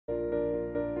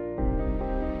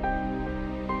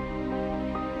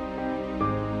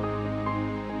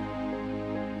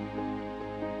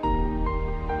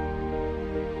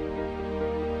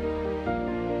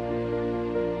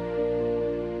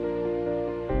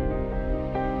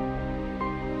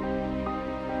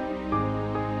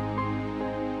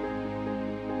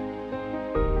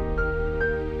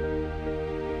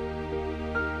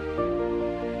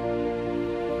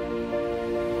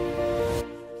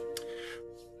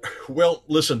Well,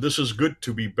 listen, this is good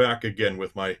to be back again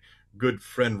with my good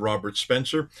friend Robert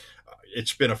Spencer.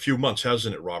 It's been a few months,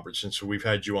 hasn't it, Robert, since we've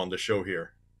had you on the show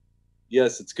here?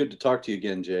 Yes, it's good to talk to you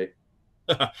again, Jay.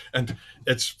 And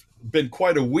it's been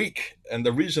quite a week. And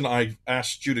the reason I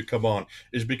asked you to come on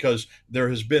is because there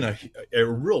has been a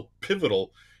real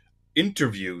pivotal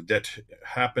interview that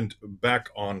happened back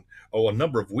on, a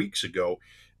number of weeks ago.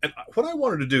 And what I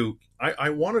wanted to do, I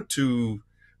wanted to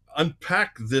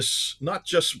unpack this, not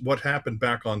just what happened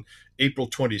back on April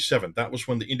 27th. That was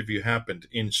when the interview happened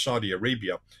in Saudi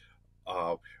Arabia,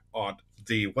 uh, on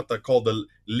the what they call the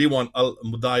Liwan Al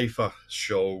Mudaifa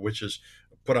show, which is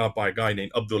put out by a guy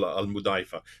named Abdullah Al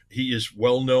Mudaifa. He is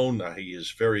well known. He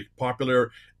is very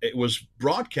popular. It was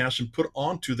broadcast and put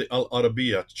onto the Al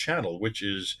Arabiya channel, which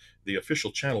is the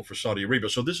official channel for Saudi Arabia.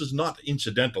 So this is not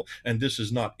incidental, and this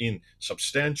is not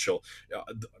insubstantial.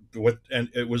 And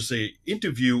it was the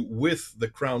interview with the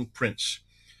Crown Prince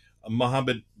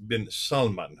Muhammad bin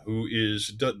Salman, who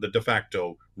is the de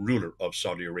facto ruler of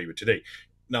Saudi Arabia today.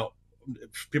 Now,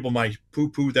 people might poo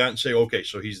poo that and say, okay,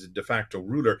 so he's the de facto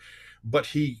ruler, but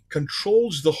he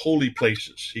controls the holy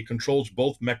places. He controls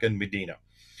both Mecca and Medina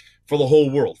for the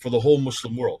whole world, for the whole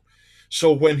Muslim world.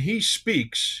 So when he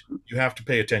speaks, you have to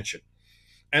pay attention.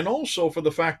 And also for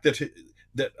the fact that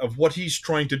of what he's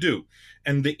trying to do.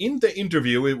 And in the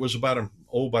interview, it was about an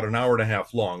hour and a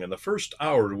half long. And the first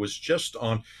hour was just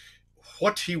on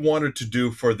what he wanted to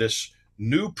do for this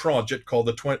new project called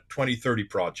the 2030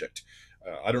 project.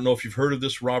 I don't know if you've heard of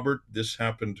this, Robert. This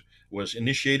was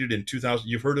initiated in 2000.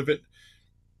 You've heard of it?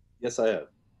 Yes, I have.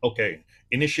 Okay.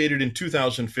 Initiated in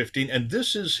 2015. And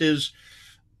this is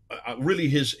really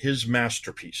his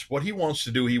masterpiece. What he wants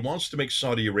to do, he wants to make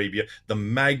Saudi Arabia the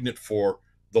magnet for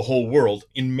the whole world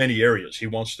in many areas. He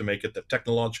wants to make it the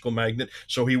technological magnet.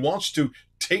 So he wants to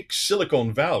take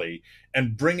Silicon Valley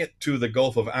and bring it to the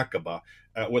Gulf of Aqaba,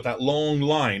 with that long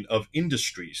line of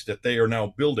industries that they are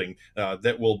now building,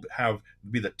 that will have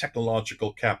be the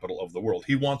technological capital of the world.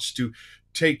 He wants to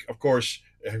take, of course,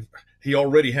 he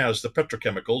already has the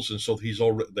petrochemicals, and so he's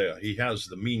already there. He has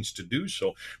the means to do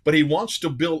so. But he wants to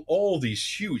build all these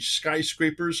huge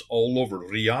skyscrapers all over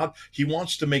Riyadh. He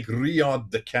wants to make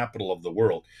Riyadh the capital of the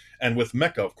world, and with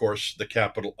Mecca, of course, the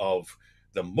capital of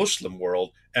the Muslim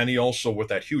world. And he also, with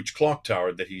that huge clock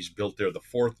tower that he's built there, the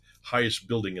fourth highest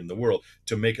building in the world,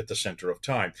 to make it the center of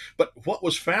time. But what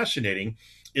was fascinating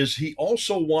is he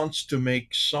also wants to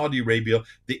make Saudi Arabia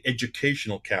the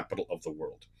educational capital of the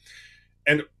world.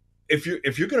 And if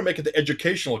you're going to make it the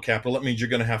educational capital, that means you're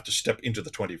going to have to step into the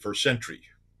 21st century,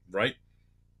 right?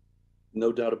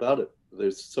 No doubt about it.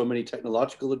 There's so many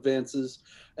technological advances.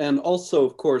 And also,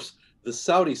 of course, the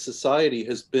Saudi society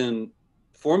has been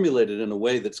formulated in a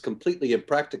way that's completely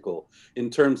impractical in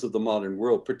terms of the modern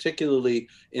world, particularly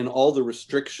in all the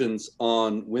restrictions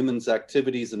on women's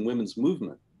activities and women's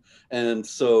movement. And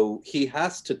so he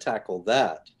has to tackle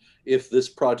that if this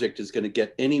project is going to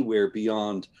get anywhere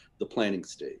beyond the planning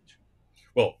stage.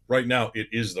 Well, right now it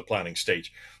is the planning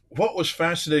stage. What was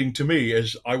fascinating to me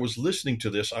as I was listening to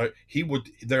this,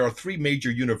 there are three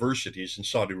major universities in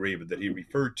Saudi Arabia that he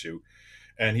referred to,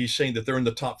 and he's saying that they're in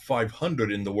the top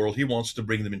 500 in the world. He wants to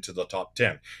bring them into the top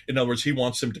 10. In other words, he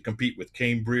wants them to compete with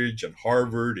Cambridge and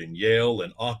Harvard and Yale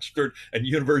and Oxford and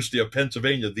University of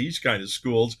Pennsylvania, these kind of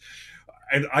schools.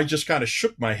 And I just kind of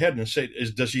shook my head and said,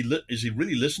 is he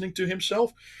really listening to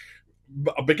himself?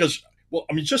 Because, well,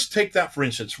 I mean, just take that for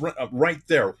instance, right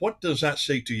there. What does that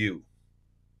say to you?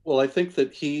 Well, I think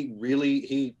that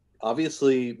he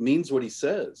obviously means what he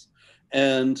says.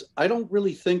 And I don't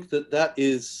really think that that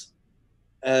is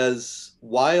as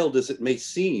wild as it may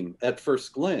seem at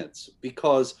first glance,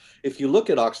 because if you look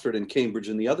at Oxford and Cambridge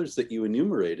and the others that you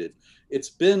enumerated,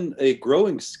 it's been a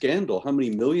growing scandal how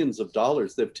many millions of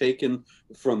dollars they've taken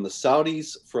from the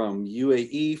Saudis, from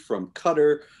UAE, from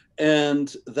Qatar,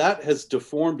 and that has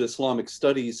deformed Islamic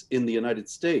studies in the United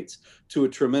States to a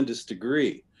tremendous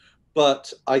degree.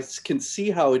 But I can see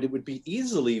how it would be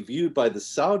easily viewed by the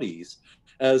Saudis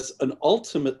as an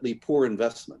ultimately poor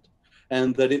investment,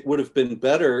 and that it would have been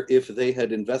better if they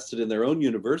had invested in their own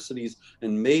universities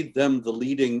and made them the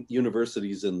leading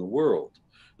universities in the world.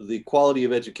 The quality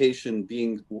of education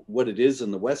being what it is in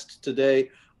the West today,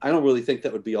 I don't really think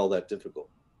that would be all that difficult.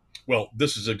 Well,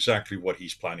 this is exactly what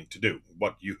he's planning to do.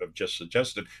 What you have just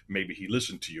suggested, maybe he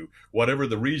listened to you. Whatever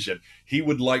the reason, he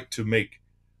would like to make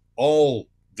all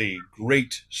the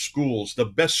great schools, the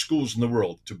best schools in the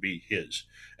world, to be his.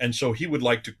 And so he would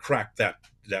like to crack that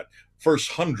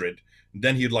first 100,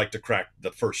 then he'd like to crack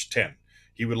the first 10.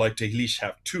 he would like to at least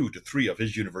have 2 to 3 of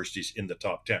his universities in the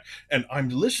top 10. And I'm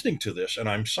listening to this, and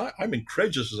I'm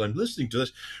incredulous as I'm listening to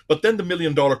this. But then the $1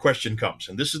 million question comes,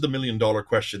 and this is the $1 million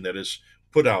question that is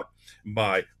put out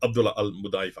by Abdullah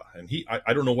al-Mudaifa. And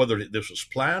I don't know whether this was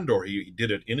planned or he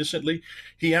did it innocently.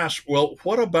 He asked, well,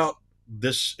 what about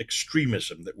this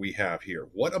extremism that we have here?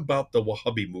 What about the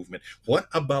Wahhabi movement? What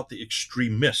about the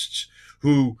extremists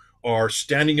who are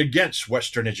standing against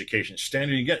Western education,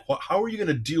 standing against? How are you going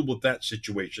to deal with that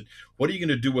situation? What are you going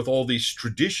to do with all these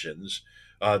traditions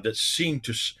that seem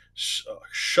to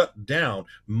shut down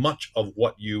much of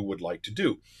what you would like to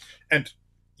do? And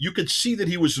you could see that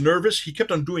he was nervous. He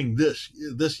kept on doing this,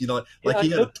 like Yeah, I he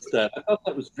had. noticed that. I thought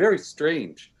that was very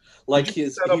strange. Did Like you pick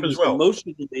his, that he up as was well?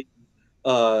 emotionally,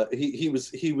 he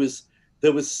was.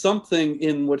 There was something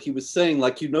in what he was saying,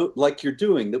 like like you're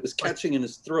doing, that was Like, catching in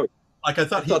his throat. like I I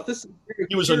thought thought this is very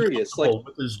he was curious. Like,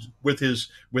 uncomfortable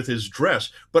with his dress.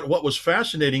 But what was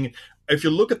fascinating, if you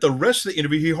look at the rest of the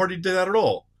interview, he hardly did that at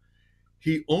all.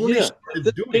 He only yeah, started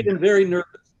this doing made him that. very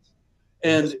nervous,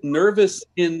 This, and nervous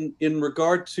in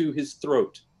regard to his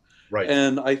throat. right.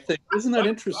 And I think, isn't that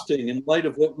interesting in light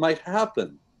of what might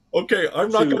happen Okay, to I'm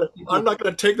people? not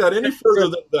gonna take that any further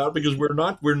than that because we're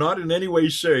not in any way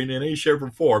saying in any shape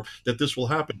or form that this will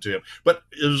happen to him. But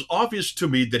it was obvious to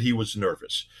me that he was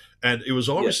nervous, and it was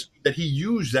Yeah, obvious that he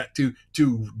used that to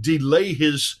delay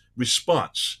his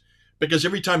response because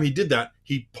every time he did that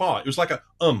he paused. It was like a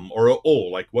or a o,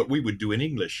 like what we would do in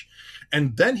English,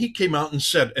 and then he came out and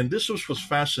said, and this was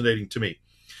fascinating to me.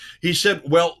 He said,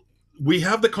 "Well, we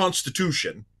have the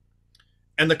Constitution,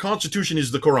 and the Constitution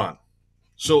is the Quran."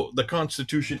 So the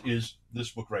Constitution is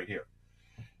this book right here.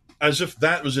 As if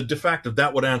that was a de facto,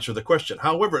 that would answer the question.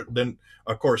 However, then,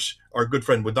 of course, our good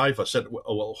friend Wadaifa said,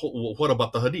 well, what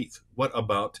about the Hadith? What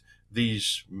about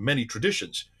these many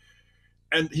traditions?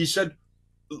 And he said,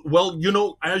 well,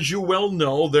 as you well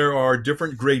know, there are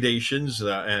different gradations.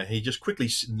 And he just quickly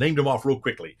named them off real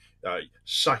quickly.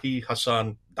 Sahih,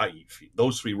 Hassan, Da'if,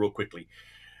 those 3 real quickly.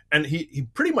 And he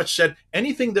pretty much said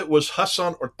anything that was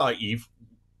Hassan or Da'if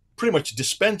pretty much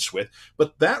dispense with,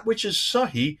 but that which is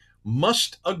Sahih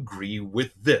must agree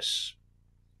with this,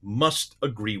 must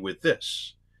agree with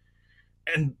this.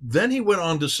 And then he went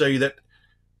on to say that,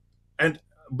 and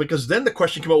because then the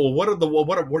question came out, well, what are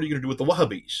you going to do with the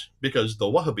Wahhabis? Because the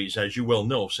Wahhabis, as you well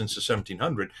know, since the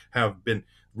 1700s, have been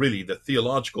really the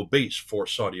theological base for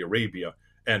Saudi Arabia,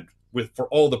 and for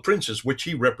all the princes which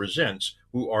he represents,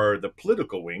 who are the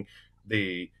political wing,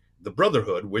 the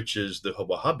Brotherhood, which is the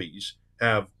Wahhabis,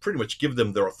 have pretty much given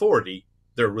them their authority,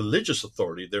 their religious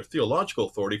authority, their theological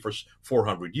authority for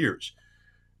 400 years.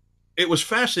 It was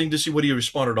fascinating to see what he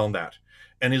responded on that.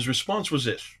 And his response was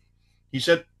this. He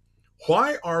said,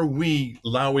 why are we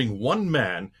allowing one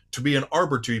man to be an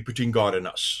arbiter between God and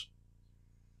us?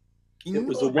 it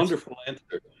was a wonderful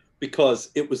answer because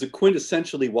it was a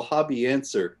quintessentially Wahhabi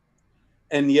answer,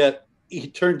 and yet he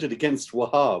turned it against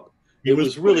Wahhab. He It was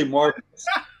was really marvelous,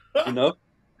 you know.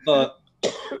 Uh,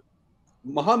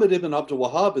 Muhammad ibn Abdul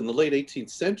Wahhab in the late 18th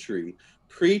century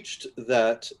preached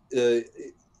that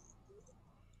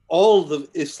all the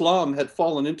Islam had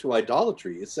fallen into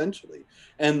idolatry, essentially,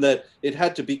 and that it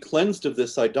had to be cleansed of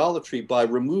this idolatry by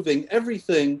removing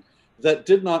everything that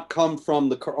did not come from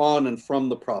the Quran and from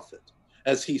the Prophet,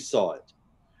 as he saw it.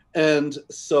 And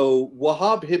so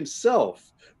Wahhab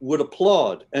himself would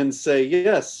applaud and say,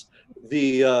 yes,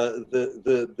 the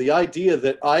idea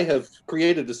that I have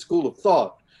created a school of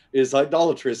thought is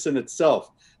idolatrous in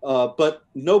itself. But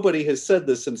nobody has said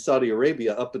this in Saudi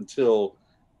Arabia up until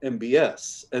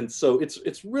MBS. And so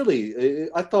it's really,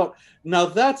 I thought, now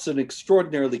that's an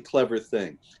extraordinarily clever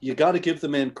thing. You got to give the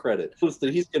man credit.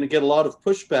 That he's going to get a lot of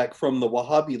pushback from the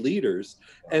Wahhabi leaders,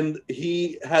 and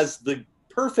he has the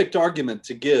perfect argument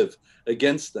to give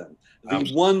against them.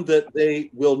 The one that they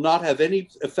will not have any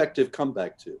effective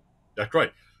comeback to. That's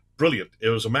right. Brilliant. It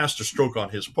was a master stroke on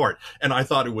his part, and I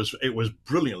thought it was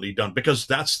brilliantly done because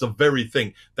that's the very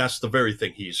thing. That's the very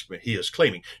thing he is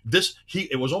claiming.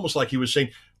 It was almost like he was saying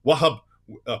Wahhab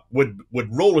would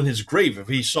roll in his grave if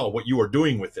he saw what you are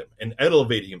doing with him and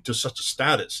elevating him to such a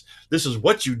status. This is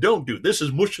what you don't do. This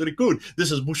is mushrikun.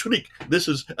 This is mushrik. This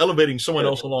is elevating someone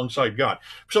else alongside God.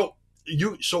 So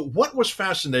what was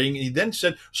fascinating, he then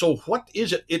said, so what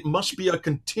is it? It must be a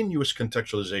continuous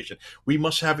contextualization. We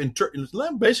must have,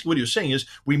 basically what he was saying is,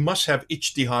 we must have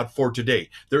ijtihad for today.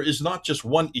 There is not just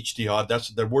one ijtihad, that's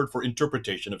the word for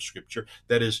interpretation of scripture,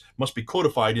 that is, must be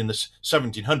codified in the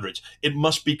 1700s. It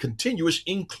must be continuous,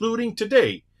 including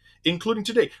today.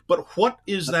 But what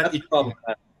is that? That's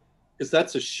problematic, because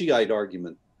that's a Shiite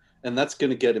argument, and that's going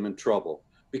to get him in trouble.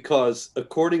 because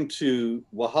according to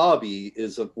Wahhabi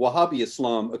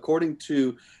Islam, according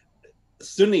to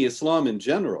Sunni Islam in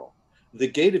general, the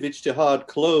gate of ijtihad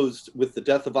closed with the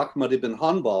death of Ahmad ibn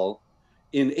Hanbal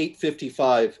in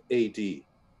 855 AD.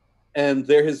 And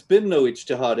there has been no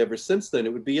ijtihad ever since then.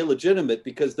 It would be illegitimate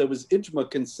because there was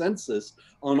ijma consensus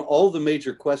on all the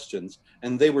major questions,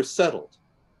 and they were settled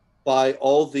by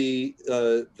all the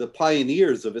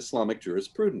pioneers of Islamic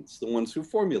jurisprudence, the ones who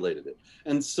formulated it.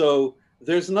 And so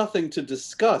there's nothing to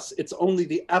discuss. It's only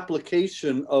the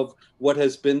application of what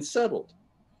has been settled.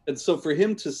 And so for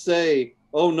him to say,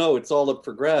 oh no, it's all up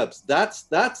for grabs,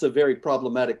 that's a very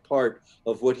problematic part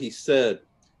of what he said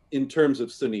in terms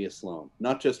of Sunni Islam,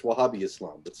 not just Wahhabi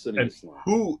Islam, but Sunni And Islam.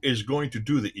 who is going to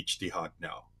do the ijtihad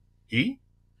now? He?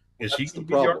 Is he That's the going to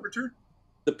be the problem. arbiter?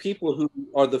 The people who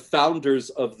are the founders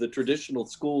of the traditional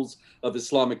schools of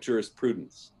Islamic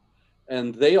jurisprudence.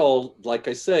 And they all, like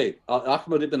I say,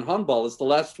 Ahmad ibn Hanbal is the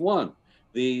last one.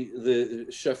 The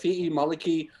Shafi'i,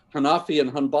 Maliki, Hanafi,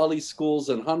 and Hanbali schools,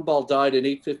 and Hanbal died in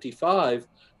 855.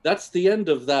 That's the end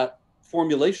of that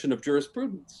formulation of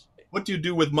jurisprudence. What do you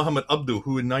do with Muhammad Abdu,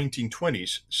 who in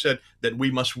 1920s said that we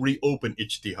must reopen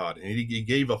ijtihad? And he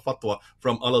gave a fatwa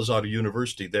from Al-Azhar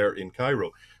University there in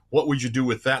Cairo. What would you do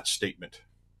with that statement?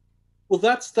 Well,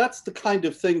 that's the kind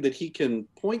of thing that he can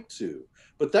point to.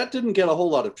 But that didn't get a whole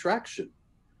lot of traction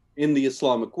in the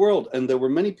Islamic world. And there were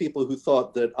many people who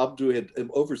thought that Abdu had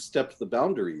overstepped the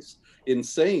boundaries in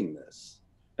saying this,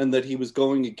 and that he was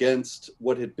going against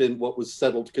what was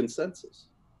settled consensus.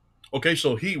 Okay,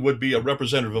 so he would be a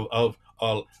representative of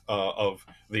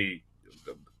the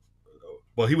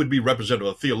well, he would be representative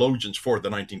of theologians for the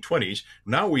 1920s.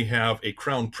 Now we have a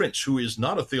crown prince who is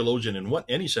not a theologian in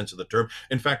any sense of the term.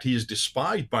 In fact, he is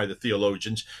despised by the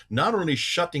theologians, not only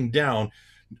shutting down,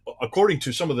 according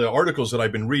to some of the articles that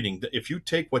I've been reading, that if you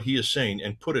take what he is saying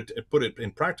and put it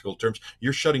in practical terms,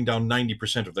 you're shutting down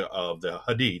 90% of the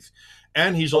hadith.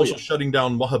 And he's also shutting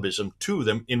down Wahhabism to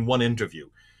them in one interview.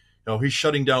 He's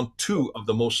shutting down two of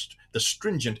the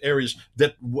stringent areas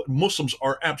that Muslims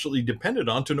are absolutely dependent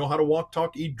on to know how to walk,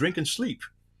 talk, eat, drink, and sleep.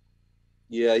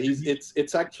 Yeah,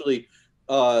 it's actually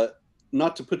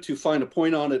not to put too fine a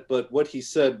point on it, but what he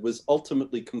said was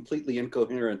ultimately completely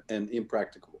incoherent and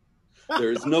impractical.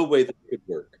 There is no way that it could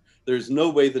work. There's no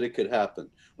way that it could happen.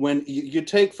 When you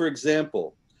take, for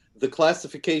example, the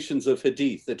classifications of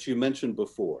hadith that you mentioned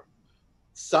before,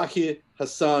 Sahih,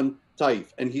 Hassan,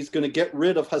 Taif, and he's going to get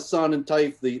rid of Hassan and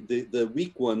Taif, the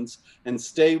weak ones, and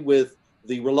stay with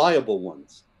the reliable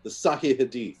ones, the Sahih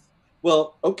Hadith.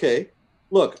 Well, okay,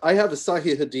 look, I have a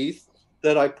Sahih Hadith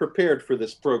that I prepared for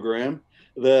this program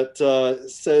that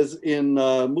says in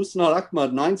Musnad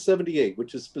Ahmad 978,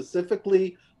 which is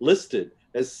specifically listed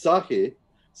as Sahih,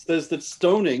 says that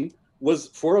stoning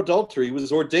for adultery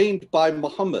was ordained by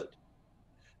Muhammad.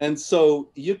 And so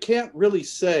you can't really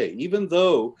say, even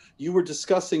though you were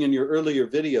discussing in your earlier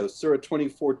video, Surah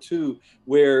 24:2,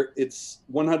 where it's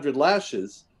 100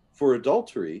 lashes for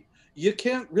adultery, you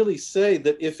can't really say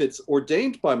that if it's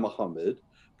ordained by Muhammad,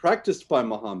 practiced by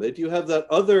Muhammad. You have that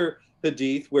other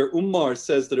hadith where Umar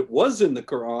says that it was in the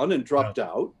Quran and dropped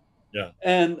out. Yeah.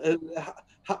 And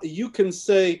you can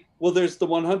say, well, there's the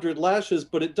 100 lashes,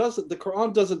 but the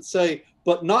Quran doesn't say,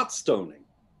 but not stoning.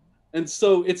 And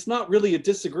so it's not really a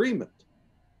disagreement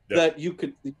that you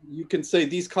can say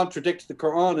these contradict the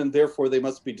Quran and therefore they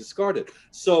must be discarded.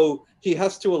 So he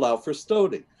has to allow for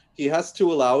stoning. He has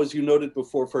to allow, as you noted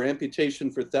before, for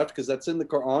amputation for theft, because that's in the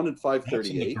Quran in 538. That's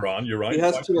in the Quran, you're right. He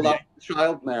has to allow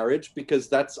child marriage because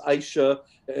that's Aisha,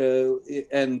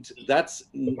 and that's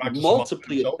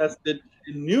multiply attested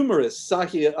in numerous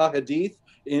Sahih ahadith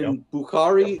in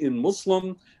Bukhari, in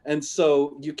Muslim, and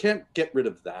so you can't get rid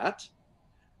of that.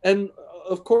 And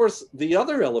of course, the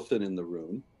other elephant in the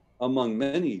room, among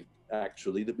many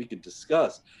actually, that we could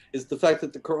discuss, is the fact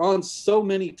that the Quran so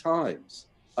many times,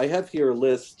 I have here a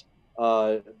list,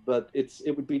 but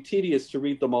it would be tedious to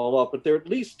read them all off, but there are at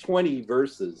least 20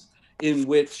 verses in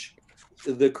which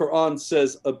the Quran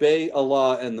says, obey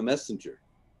Allah and the Messenger.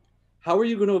 How are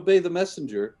you going to obey the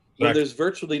Messenger when there's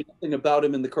virtually nothing about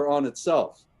him in the Quran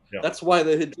itself? That's why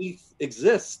the Hadith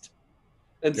exist.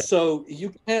 And so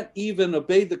you can't even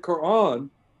obey the Quran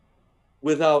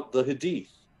without the Hadith.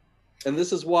 And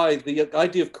this is why the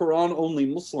idea of Quran-only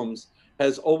Muslims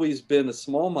has always been a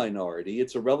small minority.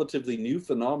 It's a relatively new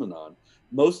phenomenon.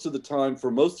 Most of the time,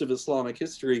 for most of Islamic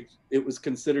history, it was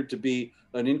considered to be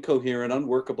an incoherent,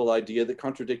 unworkable idea that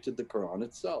contradicted the Quran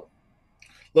itself.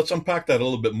 Let's unpack that a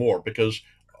little bit more, because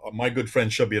my good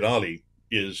friend Shabir Ali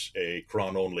is a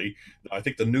Quran only. I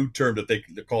think the new term that they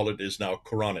call it is now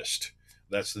Quranist.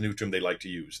 That's the new term they like to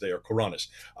use. They are Quranists,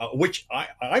 which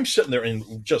I'm sitting there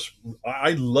and just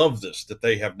I love this that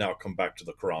they have now come back to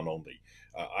the Quran only.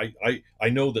 I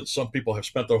know that some people have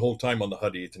spent their whole time on the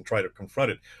Hadith and try to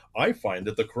confront it. I find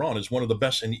that the Quran is one of the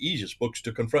best and easiest books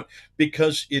to confront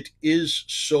because it is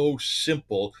so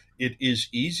simple. It is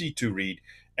easy to read,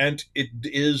 and it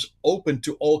is open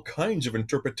to all kinds of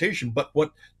interpretation. But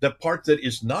what the part that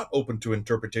is not open to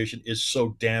interpretation is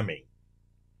so damning.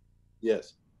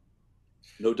 Yes,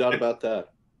 no doubt And about that.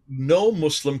 no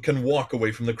Muslim can walk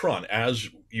away from the Quran. As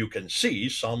you can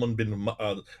see,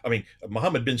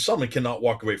 Muhammad bin Salman cannot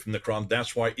walk away from the Quran.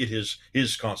 That's why it is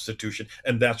his constitution,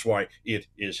 and that's why it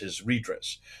is his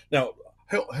redress. Now,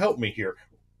 help me here.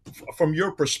 From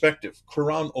your perspective,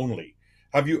 Quran only.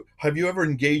 Have you ever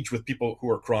engaged with people who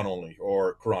are Quran only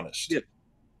or Quranist? Yeah,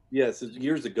 yes, it's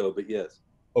years ago, but yes.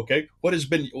 Okay, what has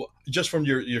been just from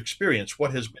your experience?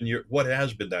 What has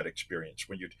been that experience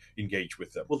when you engage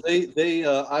with them? Well,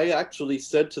 I actually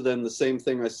said to them the same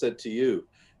thing I said to you,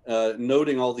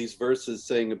 noting all these verses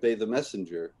saying obey the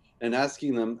messenger and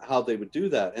asking them how they would do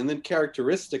that. And then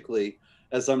characteristically,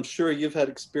 as I'm sure you've had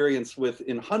experience with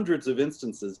in hundreds of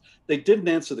instances, they didn't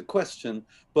answer the question,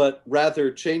 but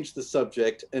rather changed the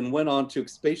subject and went on to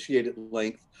expatiate at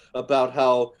length about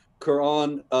how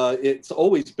Quran, it's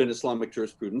always been Islamic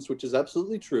jurisprudence, which is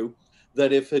absolutely true,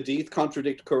 that if hadith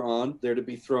contradict Quran, they're to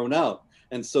be thrown out,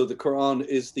 and so the Quran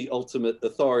is the ultimate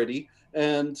authority.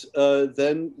 And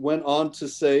then went on to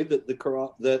say that the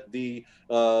Quran, that the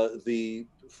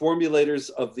formulators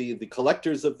of the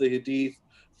collectors of the Hadith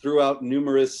threw out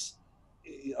numerous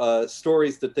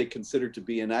stories that they considered to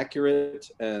be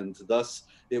inaccurate, and thus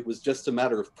it was just a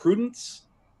matter of prudence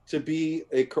to be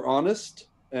a Quranist,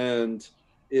 and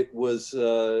it was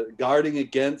guarding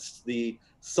against the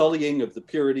sullying of the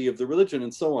purity of the religion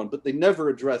and so on. But they never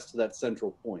addressed that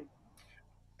central point.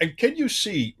 And can you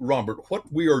see, Robert, what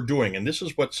we are doing? And this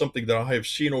is what something that I have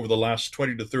seen over the last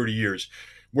 20 to 30 years.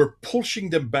 We're pushing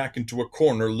them back into a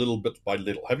corner little bit by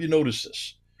little. Have you noticed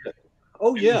this?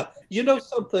 Oh, yeah. You know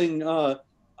something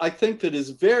I think that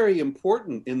is very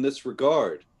important in this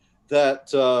regard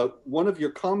that one of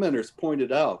your commenters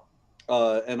pointed out,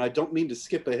 and I don't mean to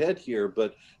skip ahead here,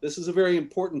 but this is a very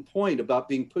important point about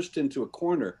being pushed into a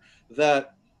corner,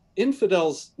 that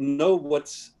infidels know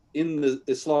what's in the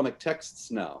Islamic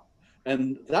texts now.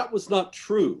 And that was not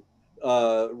true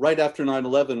right after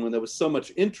 9/11 when there was so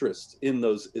much interest in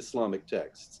those Islamic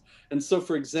texts. And so,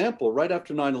 for example, right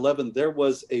after 9/11, there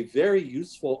was a very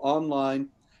useful online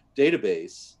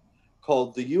database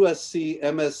called the USC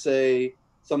MSA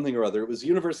something or other. It was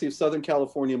University of Southern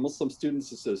California Muslim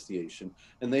Students Association,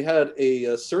 and they had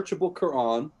a searchable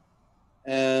Quran,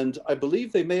 and I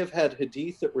believe they may have had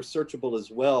hadith that were searchable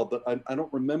as well, but I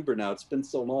don't remember now. It's been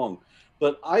so long.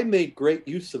 But I made great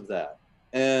use of that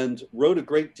and wrote a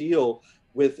great deal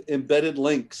with embedded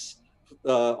links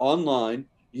online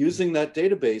using that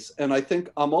database. And I think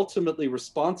I'm ultimately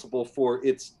responsible for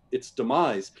its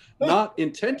demise, not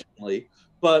intentionally,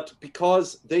 but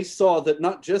because they saw that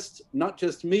not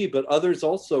just me, but others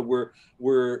also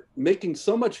were making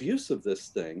so much use of this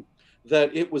thing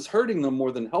that it was hurting them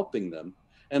more than helping them.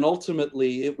 And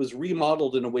ultimately, it was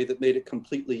remodeled in a way that made it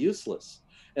completely useless.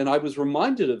 And I was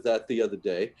reminded of that the other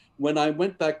day when I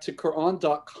went back to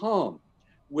Quran.com,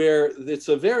 where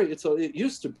it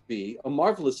used to be a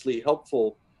marvelously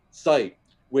helpful site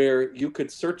where you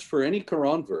could search for any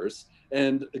Quran verse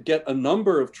and get a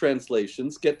number of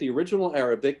translations, get the original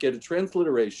Arabic, get a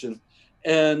transliteration.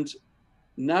 And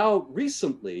now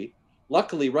recently,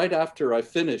 luckily, right after I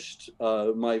finished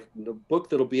my book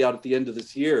that'll be out at the end of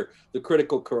this year, The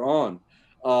Critical Quran,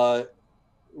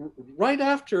 right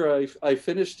after I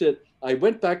finished it, I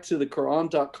went back to the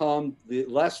Quran.com the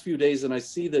last few days, and I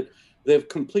see that they've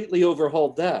completely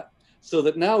overhauled that. So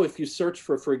that now if you search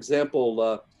for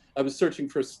example, I was searching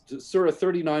for Surah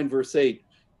 39, verse 8,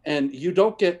 and you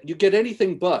get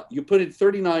anything but. You put in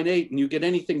 39.8 and you get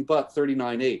anything but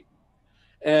 39.8.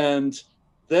 And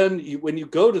then when you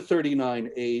go to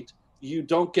 39.8, you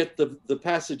don't get the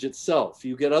passage itself.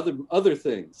 You get other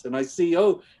things. And I see,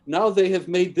 oh, now they have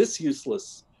made this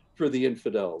useless for the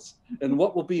infidels. And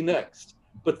what will be next?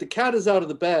 But the cat is out of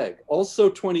the bag. Also,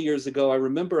 20 years ago, I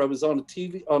remember I was on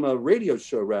a radio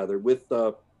show rather, with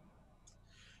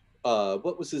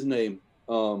what was his name?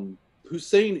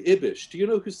 Hussein Ibish. Do you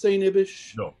know Hussein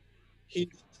Ibish? No.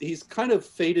 He's kind of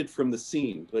faded from the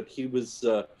scene, but he was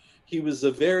a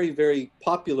very, very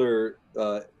popular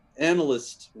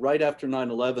analyst right after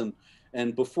 9/11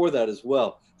 and before that as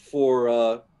well,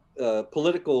 for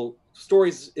political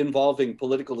stories involving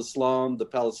political Islam, the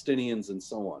Palestinians, and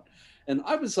so on. And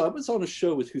I was on a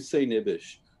show with Hussein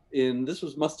Ibish this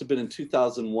was must have been in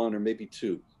 2001 or maybe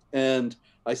two, and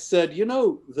I said, you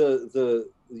know,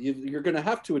 you're going to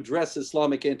have to address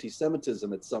Islamic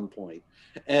anti-Semitism at some point,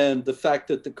 and the fact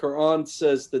that the Quran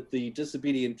says that the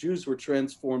disobedient Jews were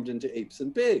transformed into apes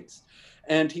and pigs,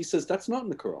 and he says that's not in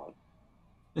the Quran.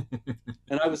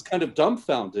 And I was kind of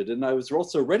dumbfounded, and I was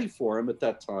also ready for him at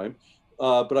that time,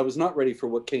 but I was not ready for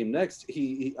what came next.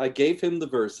 I gave him the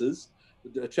verses,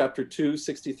 chapter 2,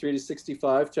 63 to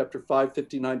 65, chapter 5,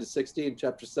 59 to 60, and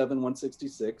chapter 7,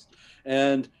 166.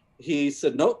 And he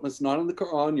said, nope, it's not in the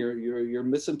Quran. You're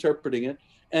misinterpreting it.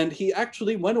 And he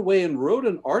actually went away and wrote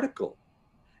an article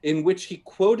in which he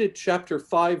quoted chapter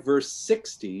 5, verse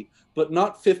 60, but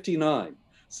not 59,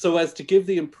 so as to give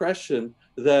the impression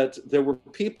that there were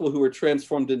people who were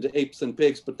transformed into apes and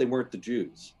pigs, but they weren't the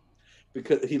Jews,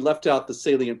 because he left out the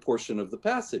salient portion of the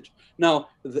passage. Now,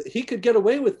 he could get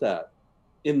away with that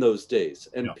in those days,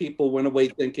 and Yeah. people went away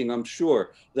thinking, I'm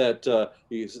sure, that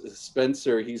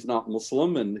he's not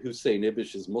Muslim, and Hussein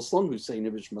Ibish is Muslim. Hussein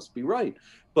Ibish must be right.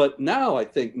 But now I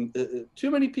think too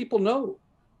many people know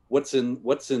what's in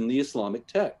the Islamic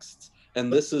texts,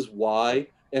 and this is why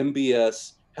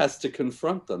MBS has to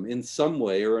confront them in some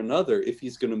way or another if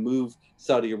he's going to move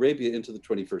Saudi Arabia into the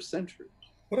 21st century.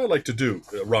 What I like to do,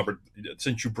 Robert,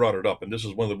 since you brought it up, and this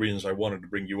is one of the reasons I wanted to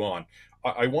bring you on,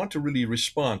 I want to really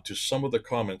respond to some of the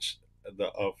comments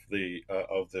of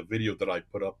the video that I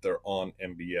put up there on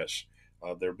MBS.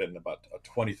 There have been about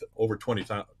over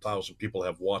 20,000 people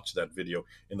have watched that video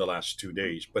in the last 2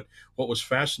 days. But what was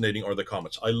fascinating are the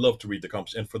comments. I love to read the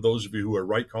comments, and for those of you who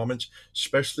write comments,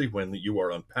 especially when you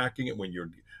are unpacking it, when you're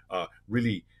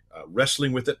really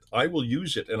wrestling with it, I will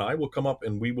use it and I will come up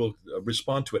and we will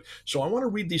respond to it. So I want to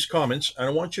read these comments and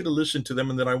I want you to listen to them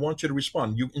and then I want you to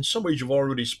respond. You, in some ways, you've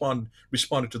already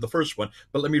responded to the first one,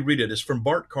 but let me read it. It's from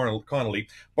Bart Connolly.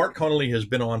 Bart Connolly has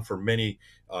been on for many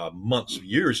months,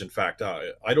 years. In fact,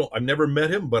 I've never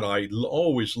met him, but I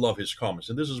always love his comments.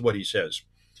 And this is what he says.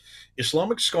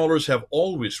 Islamic scholars have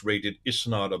always rated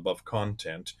isnad above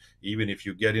content. Even if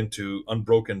you get into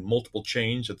unbroken multiple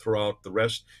chains and throw out the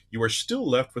rest, you are still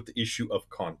left with the issue of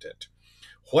content.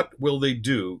 What will they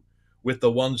do with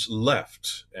the ones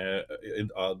left?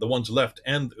 The ones left,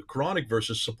 and Quranic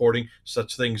verses supporting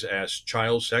such things as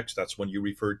child sex. That's one you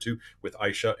referred to with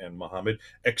Aisha and Muhammad.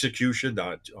 Execution.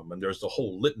 And there's the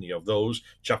whole litany of those.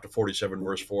 Chapter 47,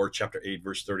 verse 4. Chapter 8,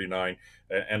 verse 39,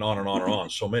 and on and on and on.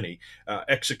 So many.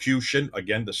 Execution.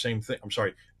 Again, the same thing. I'm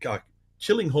sorry.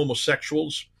 Killing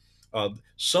homosexuals.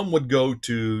 Some would go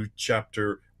to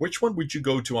chapter. Which one would you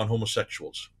go to on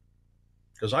homosexuals?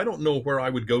 Because I don't know where I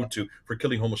would go to for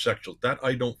killing homosexuals. That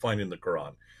I don't find in the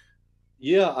Quran.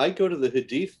 Yeah, I go to the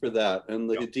Hadith for that, and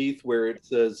the Yeah, Hadith where it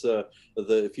says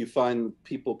if you find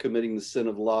people committing the sin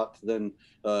of Lot, then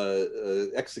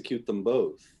execute them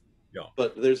both. yeah.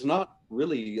 But there's not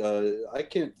really, I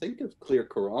can't think of clear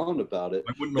Quran about it.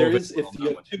 I wouldn't know There of is, anyone if on you that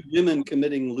have one. two women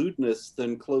committing lewdness,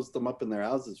 then close them up in their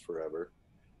houses forever.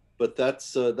 But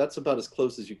that's about as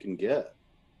close as you can get,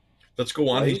 Let's go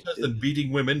on. He right? says that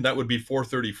beating women, that would be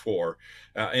 434.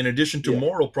 In addition to Yeah.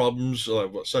 moral problems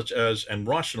such as and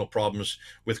rational problems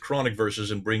with Quranic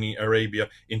verses and bringing Arabia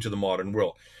into the modern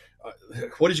world. Uh,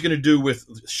 what he's going to do with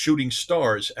shooting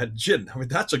stars at jinn? I mean,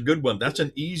 that's a good one. That's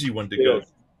an easy one to go.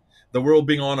 Yes. The world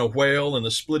being on a whale and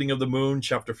the splitting of the moon,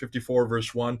 chapter 54,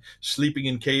 verse 1. Sleeping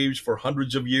in caves for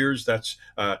hundreds of years, that's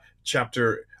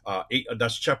chapter 8.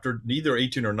 That's chapter neither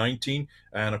 18 or 19.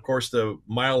 And of course, the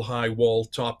mile high wall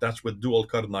top, that's with dual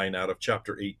Qarnayn out of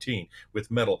chapter 18 with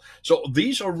metal. So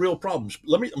these are real problems.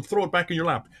 Let me throw it back in your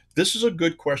lap. This is a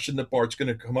good question that Bart's going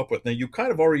to come up with. Now, you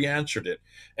kind of already answered it.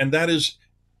 And that is,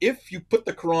 if you put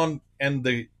the Quran and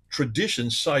the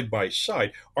traditions side by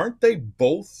side, aren't they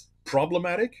both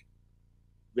problematic?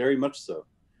 Very much so.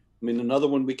 I mean, another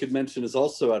one we could mention is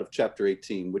also out of chapter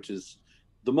 18, which is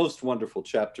the most wonderful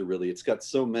chapter, really. It's got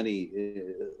so many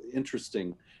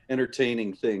interesting,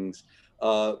 entertaining things.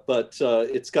 But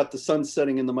it's got the sun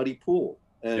setting in the muddy pool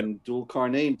Yeah. and Dul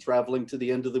Qarnayn traveling to the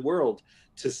end of the world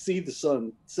to see the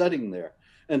sun setting there.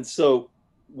 And so,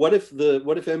 what if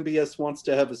MBS wants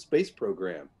to have a space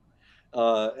program?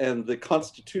 And the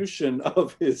constitution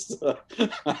of his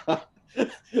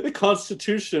the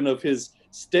constitution of his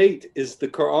state is the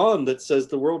Quran that says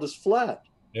the world is flat.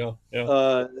 Yeah, yeah.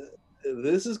 Uh,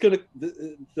 this is going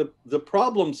to the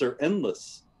problems are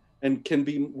endless and can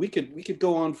be we could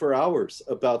go on for hours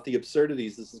about the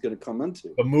absurdities this is going to come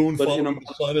into. The moon But following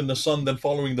the sun, and the sun then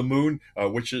following the moon,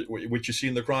 which you see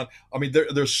in the Quran. I mean,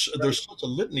 there's such a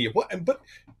litany of what, but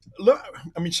look,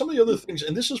 I mean, some of the other things,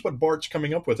 and this is what Bart's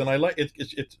coming up with, and I like it.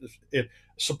 It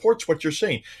supports what you're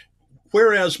saying.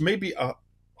 Whereas maybe a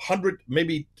 100,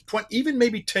 maybe 20, even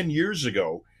maybe 10 years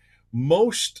ago,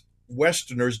 most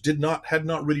Westerners had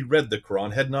not really read the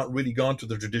Quran, had not really gone to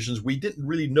the traditions. We didn't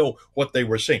really know what they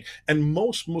were saying. And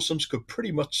most Muslims could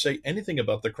pretty much say anything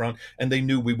about the Quran, and they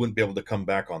knew we wouldn't be able to come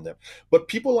back on them. But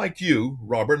people like you,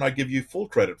 Robert, and I give you full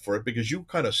credit for it, because you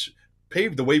kind of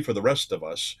paved the way for the rest of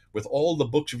us with all the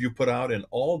books you put out and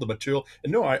all the material.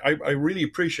 And no, I really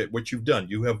appreciate what you've done.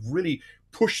 You have really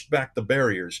pushed back the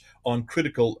barriers on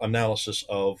critical analysis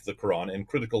of the Quran and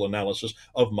critical analysis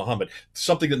of Muhammad,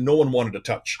 something that no one wanted to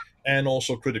touch, and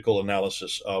also critical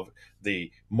analysis of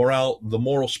the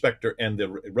moral specter and the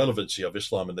relevancy of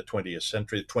Islam in the 20th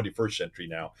century, 21st century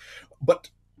now. But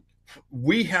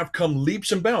we have come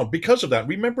leaps and bounds because of that.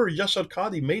 Remember, Yasser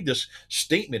Qadi made this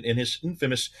statement in his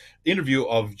infamous interview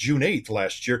of June 8th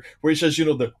last year, where he says,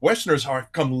 the Westerners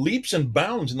have come leaps and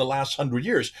bounds in the last 100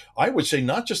 years. I would say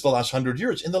not just the last 100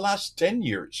 years, in the last 10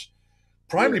 years,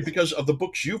 primarily Yes. because of the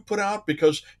books you've put out,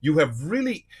 because you have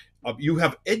really you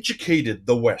have educated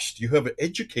the West. You have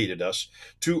educated us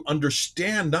to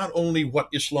understand not only what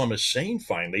Islam is saying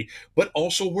finally, but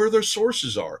also where their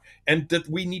sources are, and that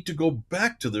we need to go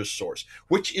back to their source,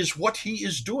 which is what he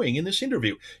is doing in this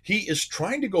interview. He is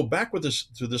trying to go back with this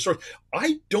to the source.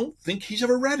 I don't think he's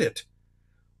ever read it.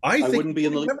 I I think wouldn't he be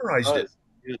in the only least memorized it. surprised.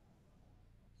 Yeah.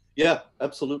 Yeah,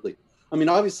 absolutely. I mean,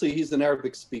 obviously, he's an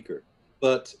Arabic speaker,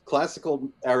 but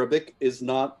classical Arabic is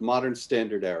not modern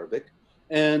standard Arabic.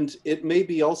 And it may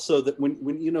be also that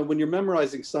when you're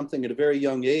memorizing something at a very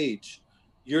young age,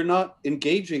 you're not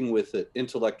engaging with it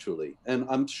intellectually. And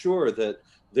I'm sure that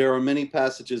there are many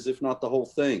passages, if not the whole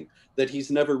thing, that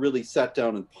he's never really sat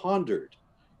down and pondered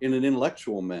in an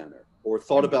intellectual manner or I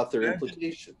thought would about their imagine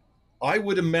implication. I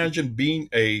would imagine, being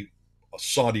a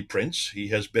Saudi prince, he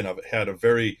has had a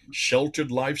very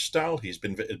sheltered lifestyle. He's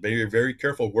been very, very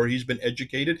careful where he's been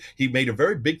educated. He made a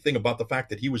very big thing about the fact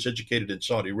that he was educated in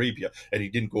Saudi Arabia and he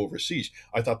didn't go overseas.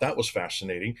 I thought that was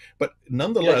fascinating. But Yeah, he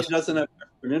nonetheless, doesn't have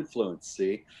an influence.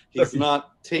 See, he's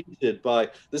not tainted by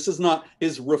this. Is not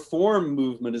his reform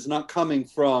movement is not coming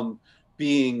from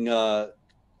being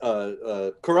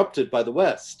corrupted by the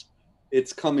West.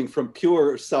 It's coming from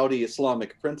pure Saudi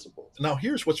Islamic principles. now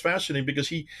here's what's fascinating, because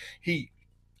he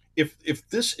if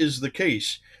this is the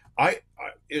case,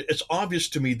 it's obvious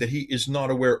to me that he is not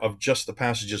aware of just the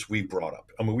passages we brought up.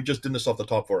 I mean, we just did this off the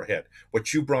top of our head.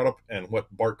 What you brought up and what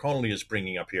Bart Connolly is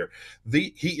bringing up here,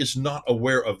 he is not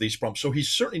aware of these problems. So he's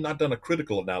certainly not done a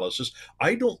critical analysis.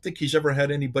 I don't think he's ever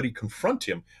had anybody confront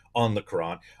him on the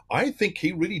Quran. I think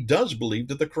he really does believe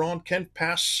that the Quran can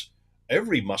pass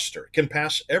every muster, can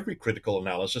pass every critical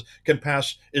analysis,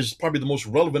 is probably the most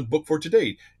relevant book for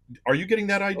today. Are you getting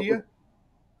that idea?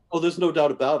 Oh, there's no doubt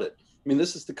about it. I mean,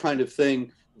 this is the kind of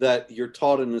thing that you're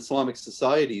taught in Islamic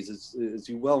societies, as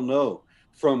you well know,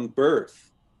 from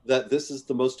birth, that this is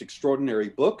the most extraordinary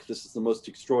book, this is the most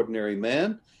extraordinary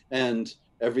man, and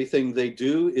everything they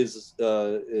do is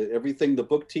everything the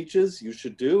book teaches, you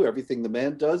should do, everything the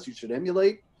man does, you should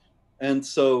emulate. And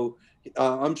so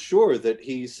I'm sure that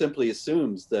he simply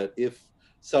assumes that if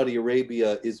Saudi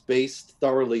Arabia is based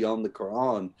thoroughly on the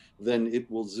Quran, then it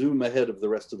will zoom ahead of the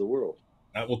rest of the world.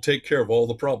 That will take care of all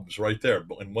the problems right there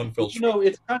in one Well, fell swoop.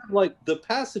 it's kind of like the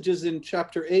passages in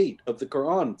chapter 8 of the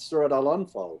Quran, Surah Al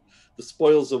Anfal, the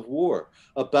spoils of war,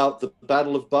 about the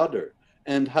Battle of Badr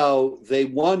and how they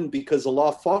won because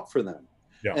Allah fought for them.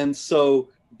 Yeah. And so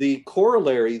the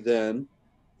corollary then,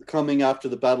 coming after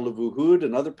the Battle of Uhud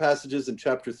and other passages in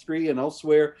chapter 3 and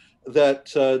elsewhere,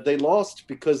 that they lost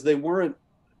because they weren't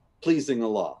pleasing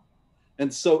Allah.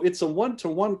 And so it's a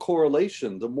one-to-one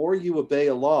correlation. The more you obey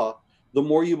Allah, the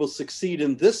more you will succeed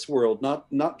in this world,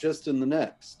 not just in the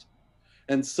next.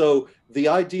 And so the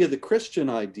idea, the Christian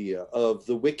idea of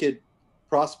the wicked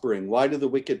prospering, why do the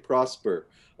wicked prosper?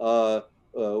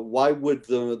 Why would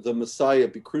the Messiah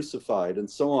be crucified? And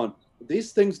so on.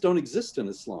 These things don't exist in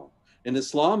Islam. In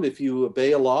Islam, if you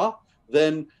obey Allah,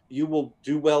 then you will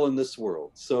do well in this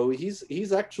world. So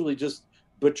he's actually just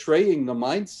betraying the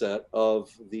mindset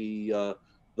of the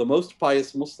most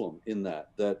pious Muslim in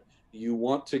that you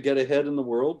want to get ahead in the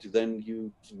world, then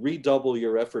you redouble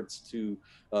your efforts to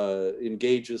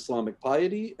engage Islamic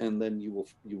piety, and then you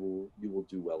will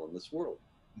do well in this world.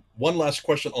 One last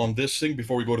question on this thing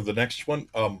before we go to the next one.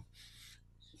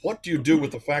 What do you do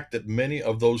with the fact that many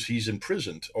of those he's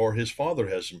imprisoned or his father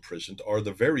has imprisoned are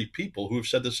the very people who have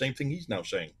said the same thing he's now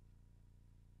saying?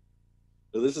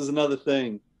 So this is another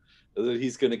thing that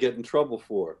he's going to get in trouble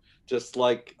for. Just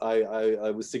like I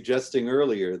was suggesting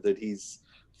earlier that he's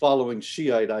following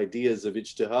Shiite ideas of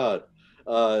ijtihad.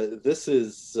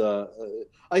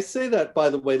 I say that, by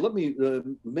the way, let me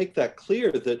make that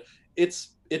clear that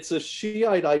it's a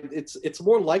Shiite. It's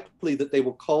more likely that they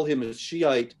will call him a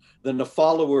Shiite than a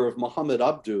follower of Muhammad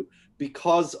Abdu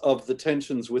because of the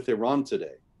tensions with Iran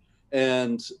today,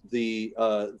 and the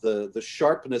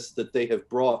sharpness that they have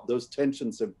brought. Those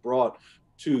tensions have brought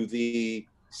to the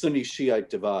Sunni Shiite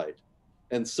divide,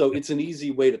 and so it's an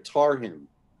easy way to tar him,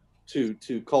 to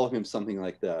call him something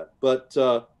like that. But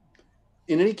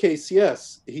in any case,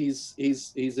 yes, he's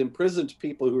imprisoned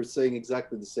people who are saying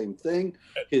exactly the same thing.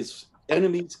 His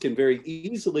enemies can very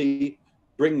easily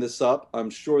bring this up. I'm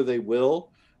sure they will.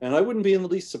 And I wouldn't be in the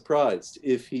least surprised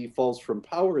if he falls from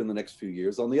power in the next few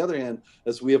years. On the other hand,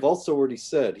 as we have also already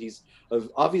said, he's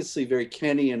obviously very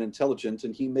canny and intelligent,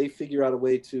 and he may figure out a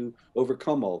way to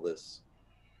overcome all this.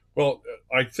 Well,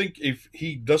 I think if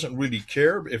he doesn't really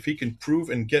care, if he can prove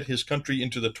and get his country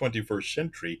into the 21st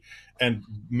century and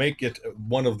make it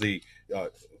one of the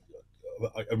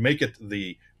make it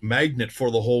the magnet for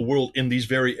the whole world in these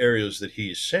very areas that he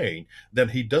is saying, then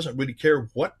he doesn't really care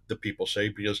what the people say,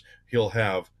 because he'll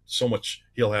have so much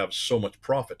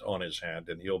profit on his hand,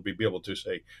 and he'll be able to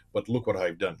say, but look what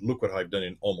I've done, look what I've done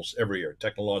in almost every area,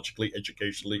 technologically,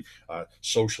 educationally,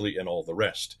 socially, and all the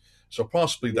rest. So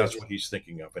possibly Yeah, that's what he's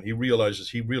thinking of, and he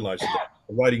realizes that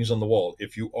the writing is on the wall.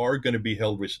 If you are going to be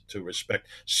held to respect,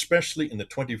 especially in the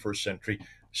 21st century,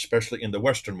 especially in the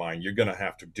Western mind, you're going to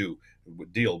have to deal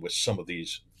with some of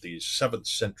these seventh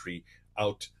century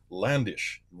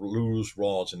outlandish rules,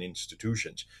 laws, and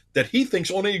institutions that he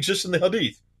thinks only exist in the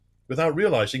Hadith, without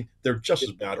realizing they're just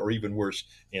as bad or even worse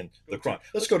in the Quran.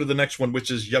 Let's go to the next one,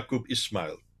 which is Yaqub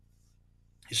Ismail.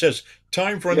 He says,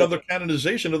 time for yeah. another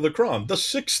canonization of the Quran, the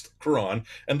sixth Quran,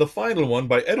 and the final one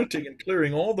by editing and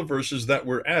clearing all the verses that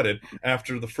were added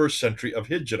after the first century of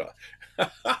Hijrah.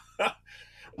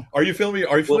 Are you familiar?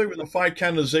 Are you Well, familiar with the five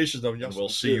canonizations of Yahweh? We'll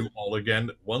see you all again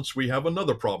once we have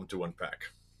another problem to unpack.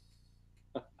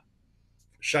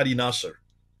 Shadi Nasser.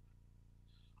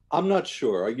 I'm not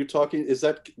sure. Are you talking? Is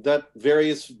that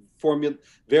various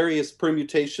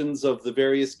permutations of the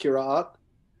various kiraat?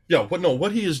 Yeah,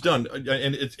 what he has done, and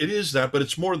it is that, but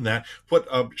it's more than that. What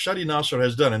Shadi Nasser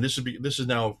has done, and this is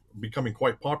now becoming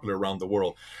quite popular around the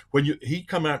world. When he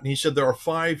come out and he said there are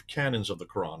five canons of the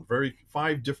Quran,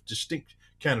 five distinct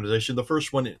canonization. The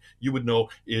first one you would know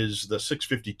is the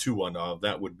 652 one.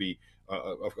 That would be,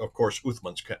 of course,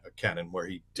 Uthman's canon, where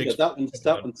he Yeah, takes.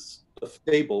 that one's a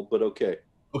fable, but okay.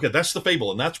 Okay, that's the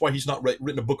fable, and that's why he's not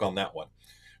written a book on that one,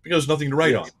 because there's nothing to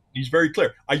write on. Yes, He's very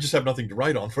clear. I just have nothing to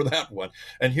write on for that one.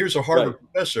 And here's a right. Harvard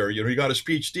professor, he got his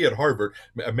PhD at Harvard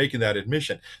making that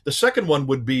admission. The second one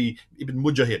would be Ibn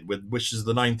Mujahid, which is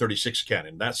the 936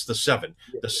 canon. That's the seven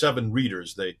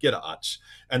readers, the Qira'ats.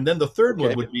 And then the third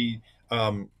one Okay. would be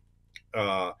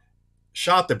uh,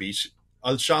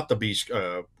 Al-Shatabi's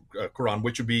Quran,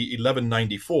 which would be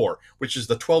 1194, which is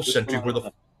the 12th This century,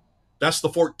 one. that's the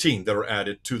 14 that are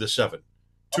added to the seven.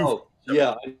 Two Oh,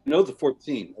 yeah, I know the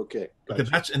 14. Okay, Okay,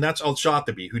 gotcha. that's Al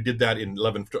Shatibi who did that in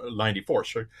 1194.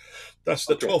 So that's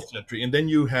the Okay, 12th century, and then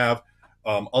you have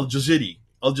Al Jazidi.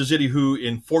 Al Jazidi, who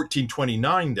in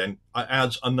 1429 then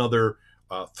adds another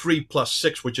three plus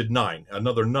six, which is nine,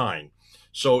 another nine.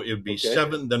 So it would be okay.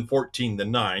 seven, then 14,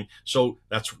 then nine. So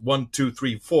that's one, two,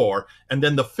 three, four, and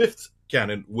then the fifth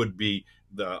canon would be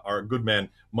our good man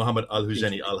Muhammad al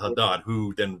Husseini al Haddad,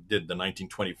 who then did the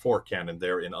 1924 canon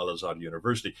there in Al Azhar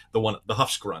University, the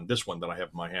Hafs Quran, this one that I have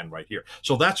in my hand right here.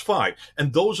 So that's five,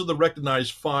 and those are the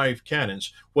recognized five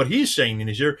canons. What he's saying in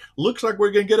his here looks like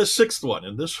we're going to get a sixth one,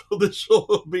 and this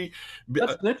will be.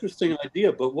 That's an interesting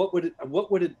idea, but what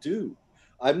would it do?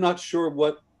 I'm not sure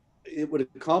what it would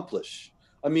accomplish.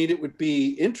 I mean, it would be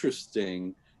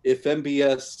interesting if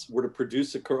MBS were to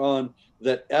produce a Quran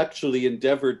that actually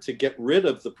endeavored to get rid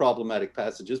of the problematic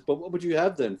passages. But what would you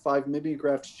have then? Five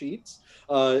mimeographed sheets?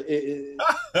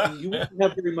 You wouldn't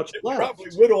have very much It probably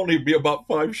left. would only be about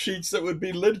five sheets that would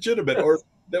be legitimate, or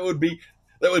that would be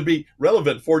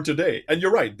relevant for today. And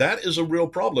you're right, that is a real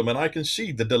problem, and I can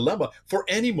see the dilemma for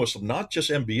any Muslim, not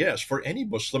just MBS, for any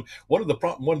Muslim. One of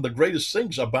the greatest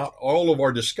things about all of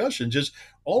our discussions is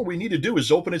all we need to do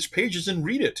is open its pages and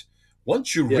read it.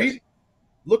 Once you read Yes. it,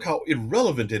 look how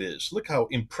irrelevant it is, look how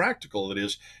impractical it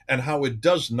is, and how it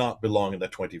does not belong in the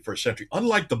 21st century.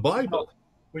 Unlike the No, Bible,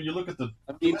 when you look at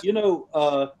I mean,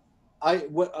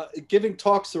 giving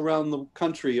talks around the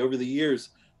country over the years,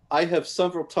 I have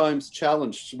several times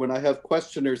challenged when I have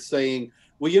questioners saying,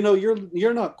 "Well,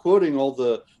 you're not quoting all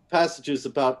the passages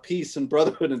about peace and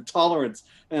brotherhood and tolerance,"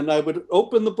 and I would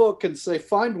open the book and say,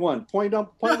 "Find one, point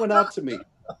one out to me,"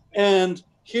 and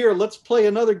here, let's play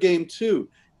another game too.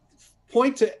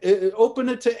 Open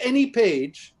it to any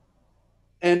page,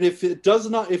 and if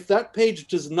that page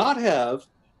does not have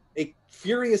a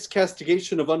furious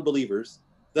castigation of unbelievers,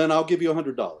 then I'll give you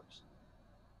 $100.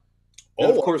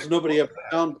 And of Oh, course, nobody ever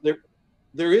found there.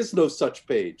 There is no such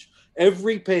page.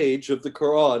 Every page of the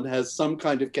Quran has some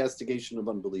kind of castigation of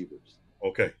unbelievers.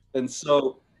 okay. And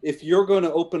so, if you're going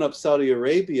to open up Saudi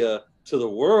Arabia to the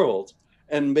world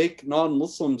and make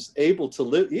non-Muslims able to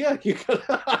live, yeah, you're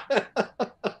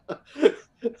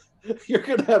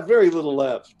going to have very little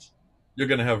left. You're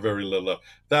going to have very little left.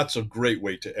 That's a great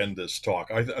way to end this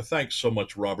talk. Thanks so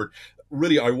much, Robert.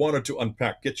 Really, I wanted to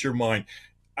unpack, get your mind.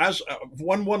 As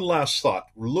one last thought,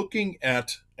 looking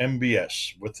at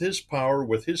MBS with his power,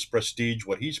 with his prestige,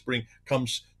 what he's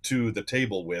comes to the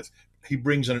table with, he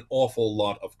brings an awful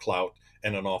lot of clout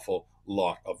and an awful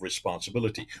lot of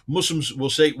responsibility. Muslims will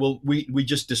say, well, we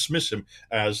just dismiss him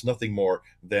as nothing more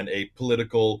than a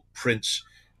political prince.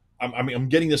 I'm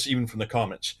getting this even from the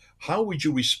comments. How would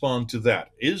you respond to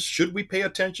that? Should we pay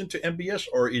attention to MBS,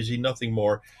 or is he nothing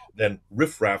more than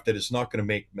riffraff that is not going to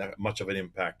make much of an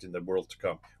impact in the world to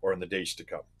come or in the days to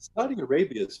come? Saudi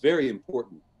Arabia is very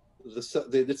important.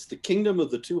 It's the kingdom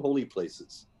of the two holy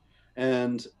places.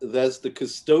 And as the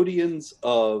custodians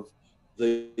of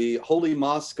the holy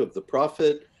mosque of the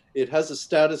Prophet, it has a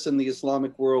status in the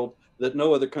Islamic world that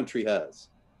no other country has.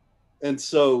 And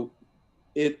so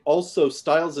it also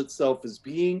styles itself as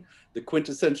being the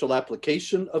quintessential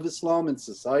application of Islam in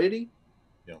society.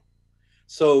 Yeah.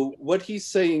 So what he's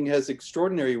saying has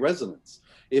extraordinary resonance.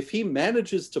 If he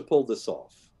manages to pull this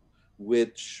off,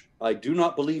 which I do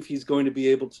not believe he's going to be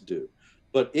able to do,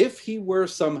 but if he were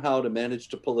somehow to manage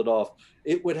to pull it off,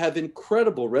 it would have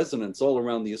incredible resonance all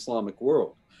around the Islamic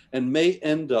world and may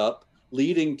end up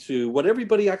leading to what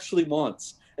everybody actually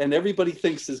wants and everybody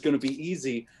thinks is going to be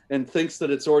easy and thinks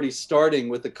that it's already starting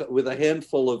with a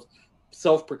handful of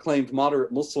self-proclaimed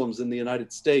moderate Muslims in the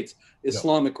United States,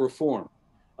 Islamic reform.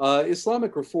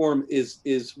 Islamic reform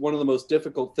is one of the most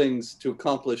difficult things to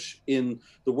accomplish in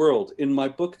the world. In my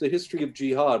book, The History of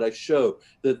Jihad, I show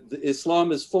that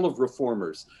Islam is full of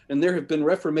reformers, and there have been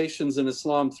reformations in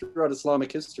Islam throughout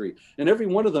Islamic history, and every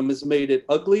one of them has made it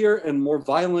uglier and more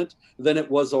violent than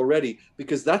it was already,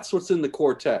 because that's what's in the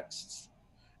core texts.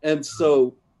 And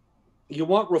so you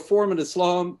want reform in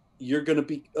Islam, you're going to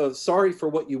be sorry for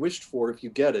what you wished for if you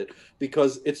get it,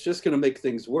 because it's just going to make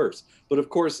things worse. But of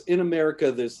course, in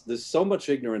America, there's so much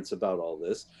ignorance about all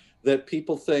this that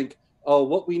people think, oh,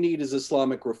 what we need is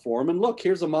Islamic reform. And look,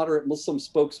 here's a moderate Muslim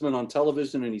spokesman on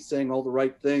television, and he's saying all the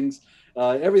right things.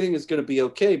 Everything is going to be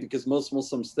okay because most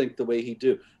Muslims think the way he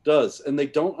does. And they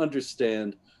don't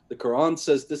understand. The Quran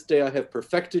says, this day I have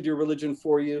perfected your religion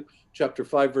for you. Chapter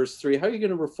 5, verse 3. How are you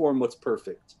going to reform what's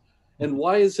perfect? And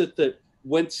why is it that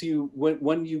when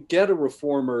you get a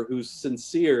reformer who's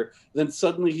sincere, then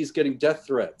suddenly he's getting death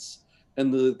threats?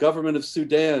 And the government of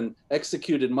Sudan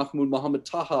executed Mahmoud Mohammed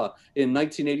Taha in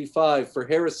 1985 for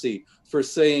heresy, for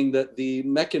saying that the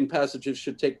Meccan passages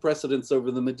should take precedence over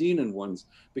the Medinan ones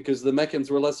because the Meccans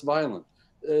were less violent.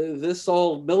 This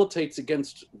all militates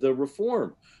against the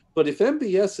reform. But if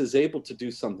MBS is able to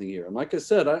do something here, and like I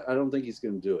said, I don't think he's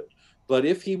going to do it, but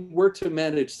if he were to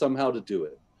manage somehow to do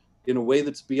it in a way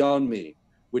that's beyond me,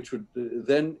 which would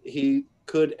then he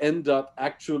could end up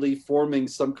actually forming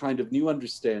some kind of new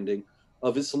understanding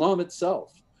of Islam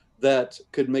itself that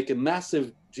could make a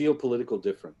massive geopolitical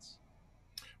difference.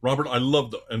 Robert, I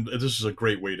love and this is a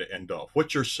great way to end off.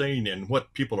 What you're saying and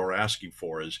what people are asking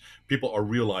for is people are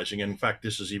realizing, and in fact,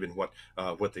 this is even what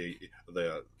the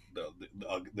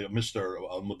Mr.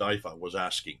 Mudaifa was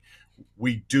asking.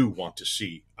 We do want to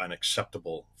see an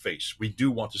acceptable face. We do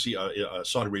want to see a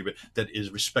Saudi Arabia that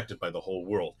is respected by the whole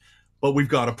world. But we've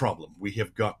got a problem. We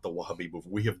have got the Wahhabi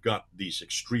movement. We have got these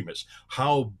extremists.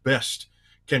 How best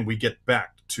can we get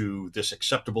back to this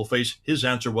acceptable face? His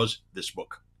answer was this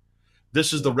book.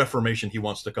 This is the Reformation he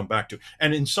wants to come back to.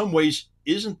 And in some ways,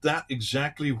 isn't that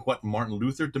exactly what Martin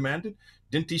Luther demanded?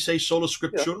 Didn't he say sola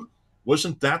scriptura? Yeah.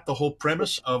 Wasn't that the whole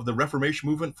premise of the Reformation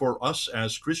movement for us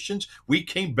as Christians? We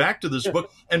came back to this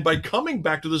book, and by coming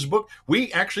back to this book,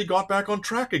 we actually got back on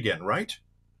track again, right?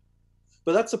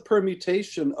 But that's a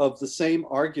permutation of the same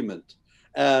argument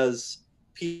as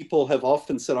people have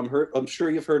often said. I'm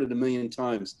sure you've heard it a million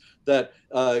times, that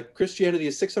Christianity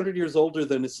is 600 years older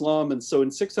than Islam, and so in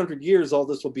 600 years, all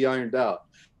this will be ironed out.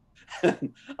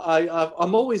 And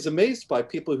I'm always amazed by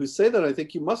people who say that. I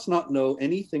think you must not know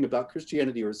anything about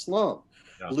Christianity or Islam.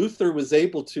 Yeah. Luther was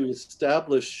able to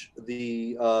establish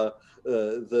the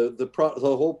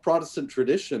whole Protestant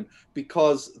tradition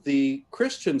because the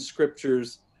Christian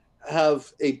scriptures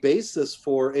have a basis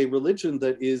for a religion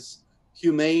that is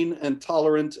humane and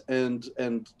tolerant and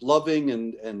loving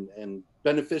and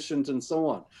beneficent and so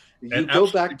on. And You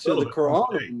go back absolutely to the relevant from Quran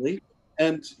today. only,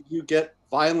 and you get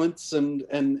violence and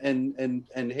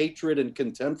hatred and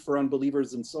contempt for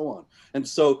unbelievers and so on. And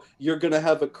so you're going to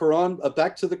have a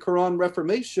back to the Quran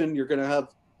Reformation. You're going to have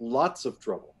lots of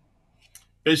trouble.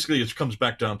 Basically, it comes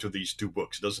back down to these two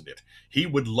books, doesn't it? He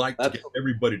would like to get Absolutely.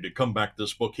 everybody to come back to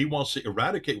this book. He wants to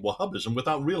eradicate Wahhabism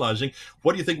without realizing,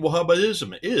 what do you think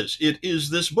Wahhabism is? It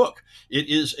is this book. It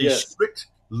is a Yes, strict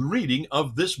reading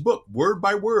of this book, word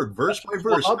by word, verse that's by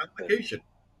what verse Wahhab said. application.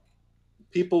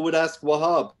 People would ask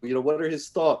Wahhab, what are his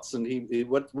thoughts, and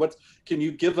what can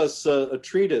you give us a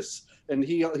treatise? And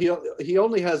he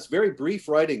only has very brief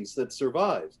writings that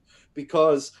survive,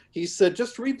 because he said,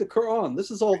 just read the Quran.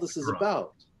 This is all this is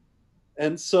about.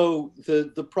 And so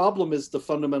the problem is the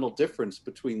fundamental difference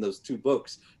between those two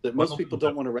books that most Well, people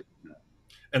don't want to recognize.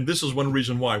 and this is one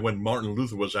reason why, when Martin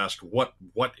Luther was asked what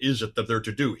is it that they're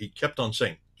to do, he kept on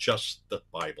saying, just the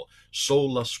Bible,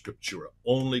 sola scriptura,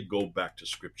 only go back to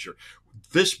Scripture.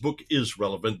 This book is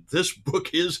relevant. This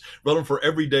book is relevant for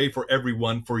every day, for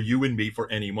everyone, for you and me,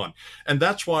 for anyone. And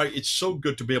that's why it's so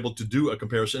good to be able to do a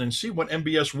comparison and see what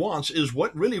MBS wants is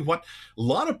what a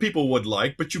lot of people would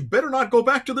like, but you better not go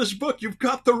back to this book. You've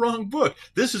got the wrong book.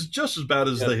 This is just as bad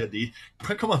as Yeah. the Hadith.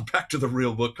 Come on back to the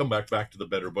real book. Come back to the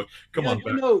better book. Come Yeah, on back.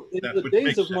 in That the would days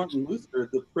make of sense. Martin Luther,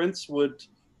 the prince would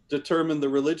determine the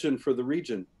religion for the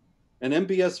region. And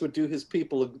MBS would do his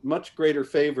people a much greater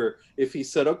favor if he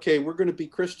said, okay, we're going to be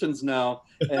Christians now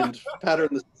and pattern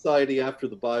the society after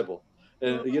the Bible.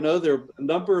 And, there are a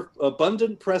number of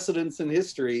abundant precedents in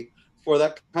history for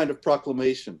that kind of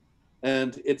proclamation.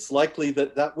 And it's likely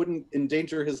that that wouldn't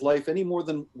endanger his life any more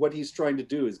than what he's trying to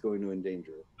do is going to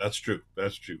endanger it. That's true.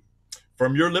 That's true.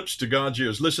 From your lips to God's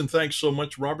ears. Listen, thanks so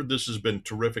much, Robert. This has been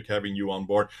terrific having you on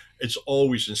board. It's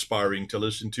always inspiring to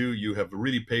listen to. You have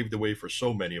really paved the way for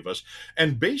so many of us.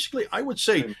 And basically, I would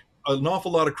say an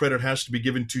awful lot of credit has to be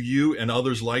given to you and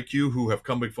others like you who have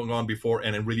gone before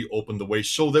and really opened the way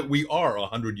so that we are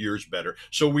 100 years better.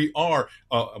 So we are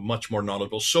much more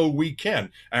knowledgeable. So we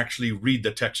can actually read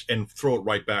the text and throw it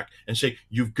right back and say,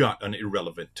 you've got an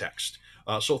irrelevant text.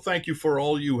 So thank you for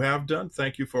all you have done.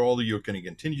 Thank you for all that you're going to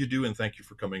continue to do. And thank you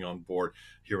for coming on board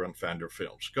here on Fander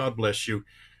Films. God bless you.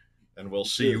 And we'll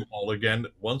see you all again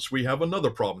once we have another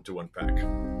problem to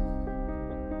unpack.